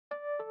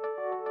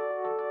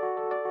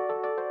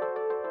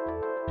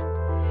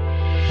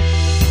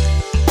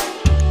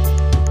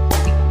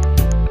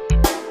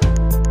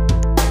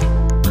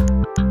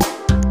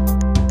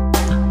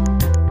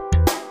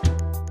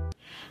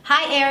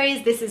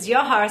Aries, this is your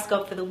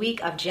horoscope for the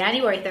week of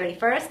January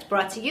 31st,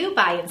 brought to you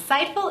by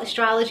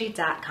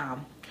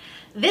InsightfulAstrology.com.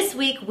 This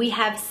week we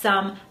have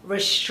some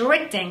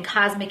restricting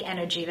cosmic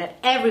energy that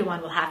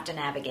everyone will have to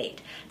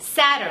navigate.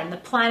 Saturn, the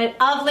planet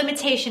of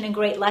limitation and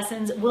great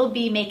lessons, will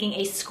be making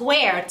a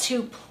square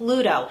to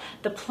Pluto,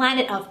 the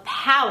planet of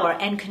power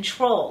and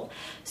control.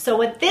 So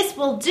what this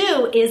will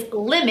do is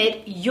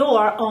limit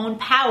your own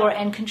power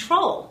and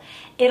control.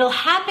 It'll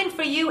happen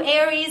for you,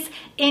 Aries,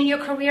 in your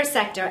career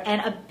sector, and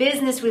a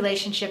business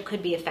relationship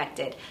could be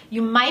affected.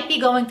 You might be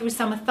going through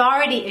some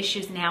authority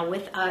issues now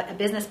with a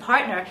business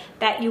partner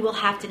that you will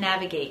have to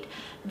navigate.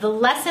 The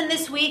lesson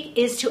this week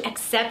is to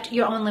accept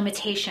your own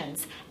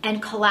limitations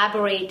and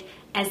collaborate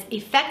as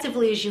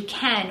effectively as you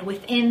can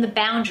within the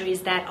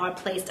boundaries that are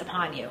placed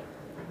upon you.